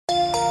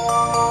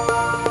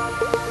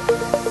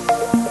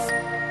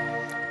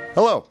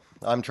Hello,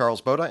 I'm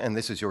Charles Boda, and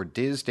this is your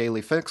Diz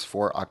Daily Fix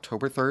for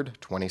October 3rd,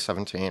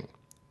 2017.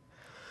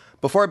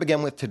 Before I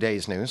begin with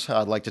today's news,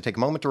 I'd like to take a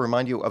moment to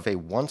remind you of a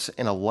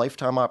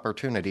once-in-a-lifetime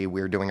opportunity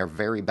we're doing our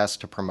very best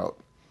to promote.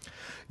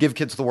 Give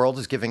Kids the World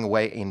is giving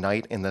away a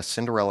night in the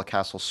Cinderella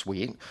Castle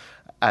Suite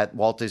at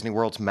Walt Disney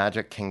World's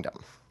Magic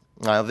Kingdom.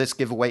 Now, this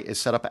giveaway is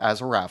set up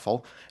as a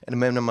raffle, and a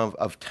minimum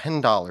of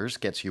 $10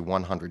 gets you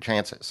 100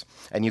 chances,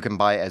 and you can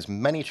buy as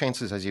many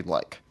chances as you'd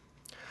like.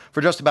 For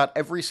just about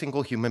every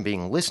single human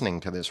being listening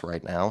to this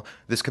right now,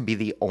 this could be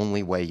the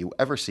only way you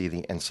ever see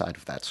the inside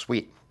of that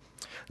suite.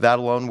 That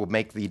alone would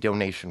make the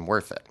donation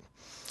worth it.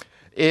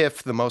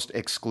 If the most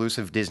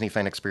exclusive Disney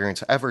fan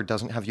experience ever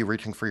doesn't have you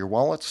reaching for your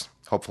wallets,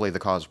 hopefully the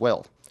cause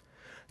will.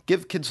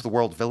 Give Kids the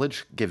World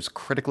Village gives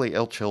critically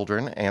ill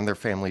children and their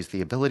families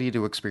the ability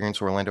to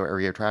experience Orlando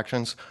area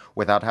attractions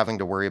without having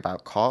to worry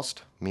about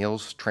cost,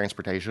 meals,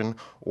 transportation,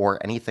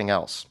 or anything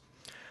else.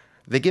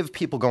 They give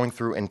people going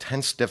through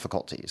intense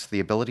difficulties the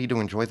ability to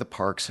enjoy the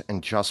parks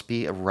and just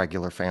be a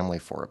regular family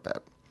for a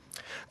bit.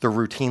 They're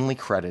routinely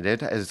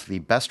credited as the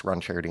best-run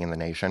charity in the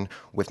nation,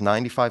 with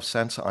 95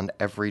 cents on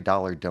every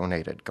dollar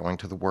donated going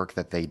to the work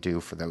that they do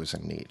for those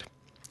in need.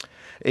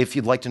 If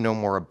you'd like to know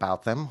more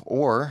about them,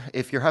 or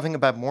if you're having a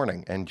bad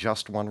morning and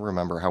just want to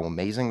remember how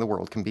amazing the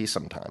world can be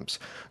sometimes,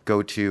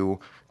 go to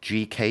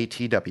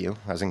GKTW,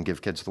 as in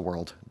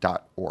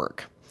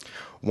givekidstheworld.org.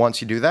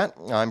 Once you do that,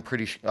 I'm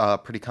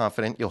pretty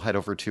confident you'll head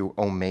over to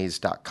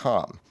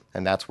omaze.com,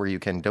 and that's where you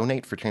can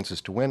donate for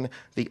chances to win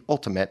the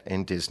ultimate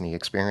in Disney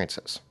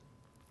experiences.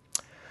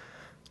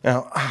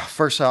 Now,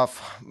 first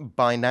off,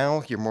 by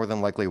now, you're more than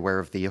likely aware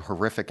of the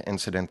horrific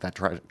incident that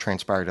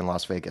transpired in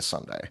Las Vegas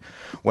Sunday,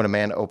 when a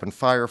man opened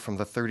fire from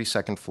the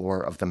 32nd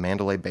floor of the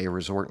Mandalay Bay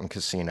Resort and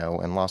Casino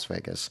in Las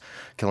Vegas,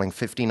 killing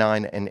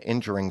 59 and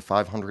injuring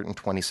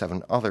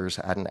 527 others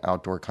at an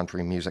outdoor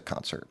country music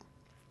concert.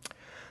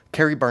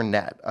 Carrie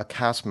Barnett, a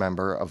cast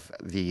member of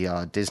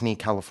the Disney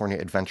California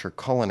Adventure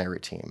culinary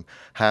team,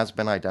 has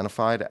been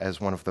identified as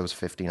one of those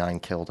 59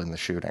 killed in the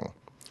shooting.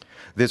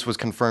 This was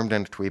confirmed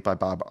in a tweet by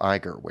Bob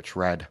Iger, which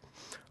read,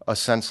 "A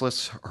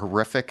senseless,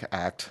 horrific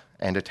act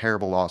and a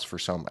terrible loss for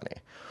so many.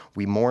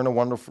 We mourn a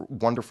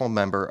wonderful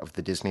member of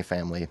the Disney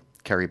family,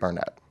 Carrie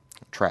Barnett.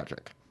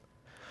 Tragic."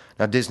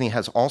 Now, Disney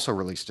has also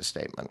released a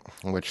statement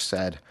which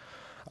said,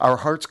 "Our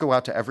hearts go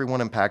out to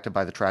everyone impacted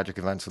by the tragic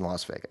events in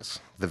Las Vegas,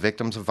 the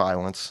victims of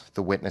violence,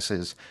 the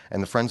witnesses,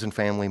 and the friends and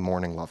family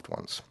mourning loved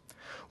ones.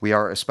 We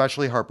are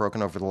especially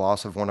heartbroken over the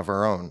loss of one of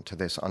our own to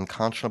this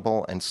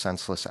unconscionable and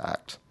senseless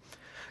act."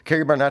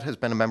 Carrie Barnett has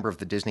been a member of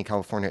the Disney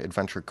California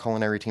Adventure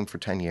culinary team for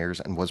 10 years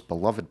and was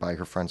beloved by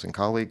her friends and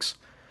colleagues.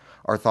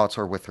 Our thoughts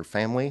are with her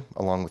family,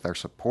 along with our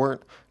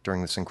support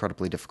during this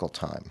incredibly difficult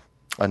time.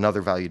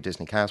 Another valued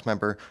Disney cast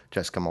member,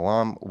 Jessica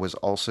Malam, was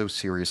also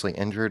seriously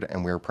injured,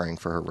 and we are praying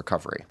for her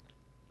recovery.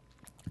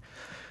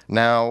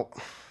 Now,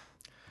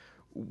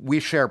 we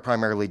share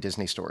primarily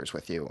Disney stories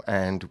with you,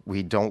 and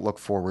we don't look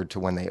forward to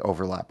when they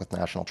overlap with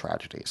national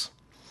tragedies.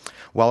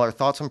 While our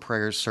thoughts and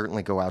prayers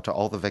certainly go out to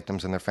all the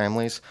victims and their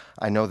families,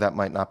 I know that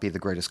might not be the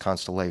greatest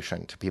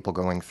consolation to people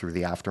going through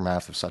the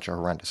aftermath of such a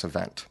horrendous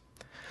event.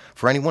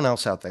 For anyone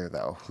else out there,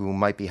 though, who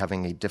might be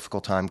having a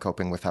difficult time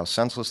coping with how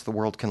senseless the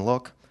world can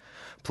look,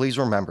 please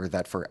remember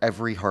that for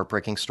every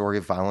heartbreaking story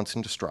of violence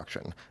and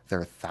destruction,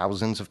 there are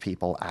thousands of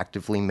people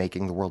actively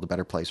making the world a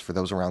better place for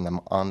those around them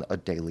on a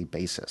daily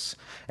basis,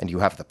 and you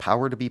have the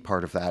power to be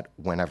part of that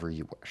whenever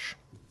you wish.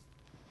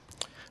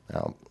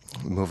 Now,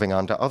 moving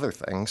on to other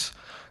things,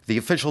 the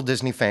official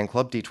Disney fan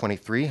club,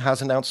 D23,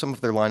 has announced some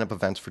of their lineup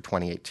events for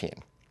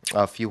 2018.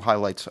 A few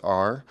highlights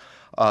are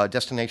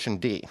Destination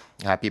D,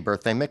 Happy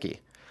Birthday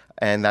Mickey,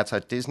 and that's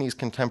at Disney's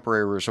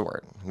Contemporary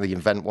Resort. The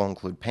event will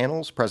include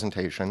panels,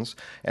 presentations,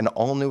 an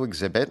all-new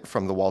exhibit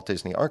from the Walt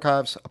Disney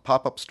Archives, a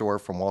pop-up store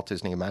from Walt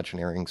Disney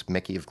Imagineering's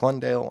Mickey of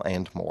Glendale,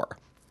 and more.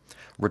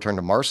 Return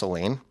to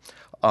Marceline.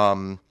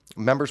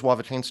 Members will have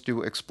a chance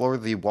to explore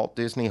the Walt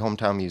Disney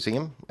Hometown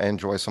Museum,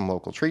 enjoy some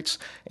local treats,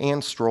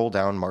 and stroll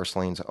down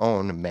Marceline's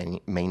own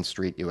Main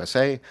Street,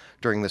 USA,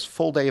 during this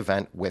full-day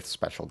event with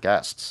special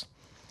guests.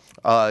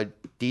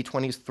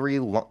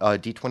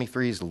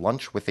 D23's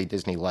Lunch with a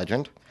Disney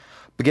Legend.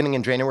 Beginning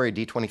in January,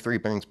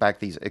 D23 brings back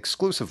these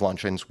exclusive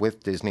luncheons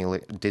with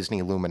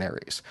Disney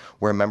luminaries,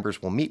 where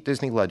members will meet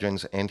Disney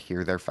legends and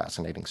hear their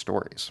fascinating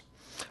stories.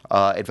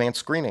 Advanced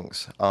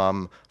screenings.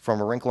 From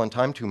A Wrinkle in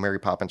Time to Mary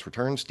Poppins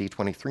Returns,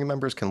 D23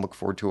 members can look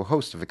forward to a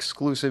host of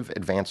exclusive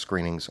advanced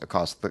screenings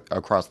across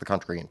the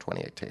country in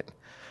 2018.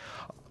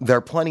 There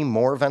are plenty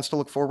more events to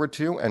look forward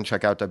to, and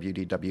check out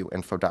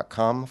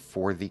wdwinfo.com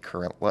for the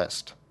current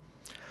list.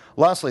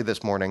 Lastly,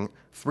 this morning,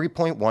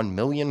 3.1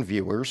 million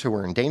viewers who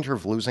are in danger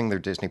of losing their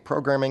Disney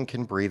programming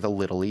can breathe a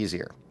little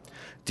easier.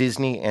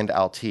 Disney and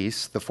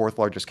Altice, the fourth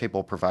largest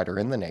cable provider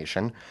in the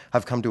nation,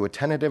 have come to a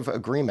tentative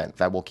agreement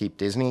that will keep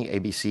Disney,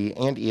 ABC,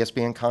 and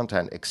ESPN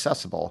content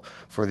accessible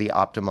for the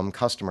Optimum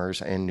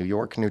customers in New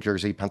York, New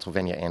Jersey,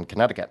 Pennsylvania, and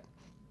Connecticut.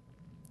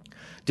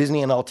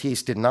 Disney and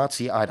Altice did not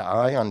see eye to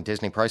eye on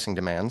Disney pricing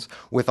demands,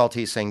 with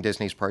Altice saying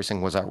Disney's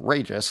pricing was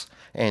outrageous,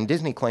 and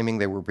Disney claiming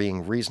they were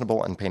being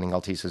reasonable and painting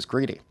Altice as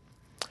greedy.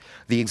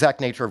 The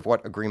exact nature of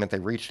what agreement they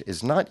reached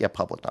is not yet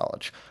public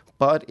knowledge,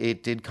 but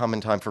it did come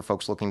in time for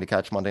folks looking to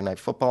catch Monday Night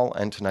Football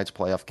and tonight's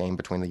playoff game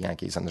between the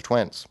Yankees and the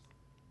Twins.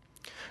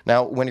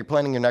 Now, when you're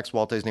planning your next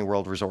Walt Disney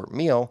World Resort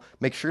meal,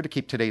 make sure to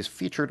keep today's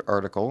featured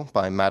article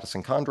by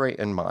Madison Condrey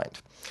in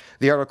mind.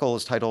 The article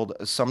is titled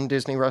Some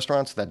Disney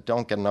Restaurants That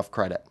Don't Get Enough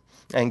Credit,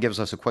 and gives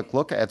us a quick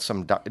look at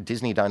some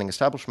Disney dining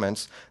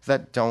establishments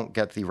that don't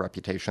get the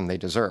reputation they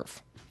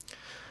deserve.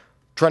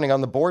 Trending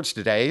on the boards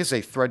today is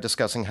a thread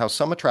discussing how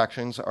some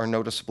attractions are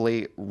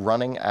noticeably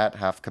running at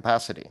half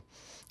capacity.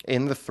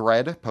 In the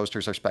thread,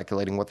 posters are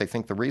speculating what they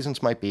think the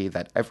reasons might be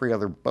that every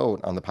other boat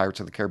on the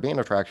Pirates of the Caribbean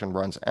attraction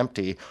runs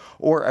empty,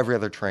 or every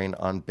other train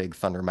on Big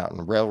Thunder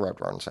Mountain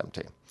Railroad runs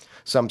empty.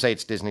 Some say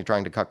it's Disney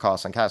trying to cut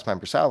costs on cast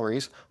member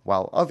salaries,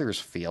 while others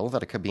feel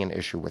that it could be an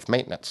issue with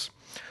maintenance.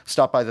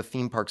 Stop by the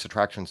Theme Parks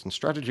Attractions and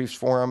Strategies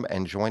Forum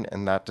and join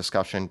in that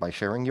discussion by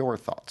sharing your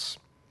thoughts.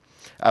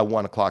 At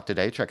 1 o'clock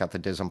today, check out the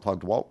Diz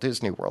Unplugged Walt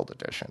Disney World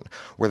edition,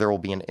 where there will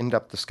be an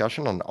in-depth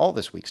discussion on all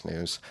this week's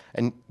news,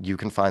 and you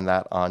can find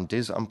that on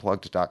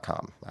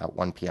dizunplugged.com at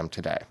 1 p.m.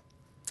 today.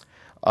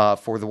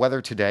 For the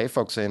weather today,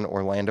 folks in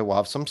Orlando will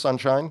have some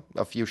sunshine,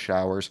 a few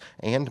showers,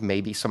 and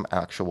maybe some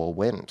actual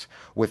wind,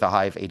 with a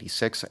high of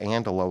 86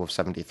 and a low of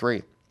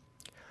 73.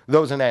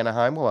 Those in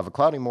Anaheim will have a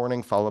cloudy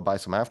morning, followed by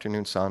some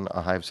afternoon sun,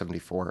 a high of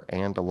 74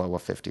 and a low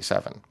of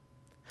 57.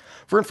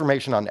 For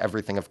information on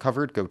everything I've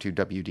covered, go to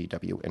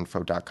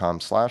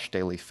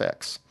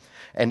wdwinfo.com/dailyfix.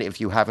 And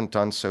if you haven't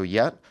done so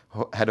yet,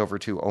 head over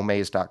to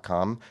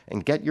omaze.com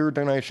and get your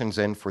donations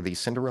in for the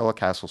Cinderella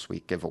Castle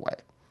Suite giveaway.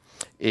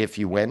 If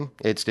you win,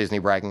 it's Disney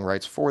bragging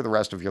rights for the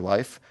rest of your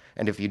life,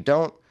 and if you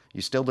don't,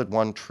 you still did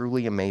one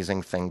truly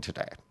amazing thing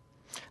today.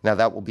 Now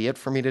that will be it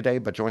for me today,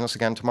 but join us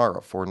again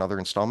tomorrow for another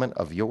installment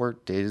of your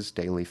Diz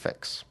Daily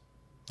Fix.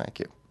 Thank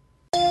you.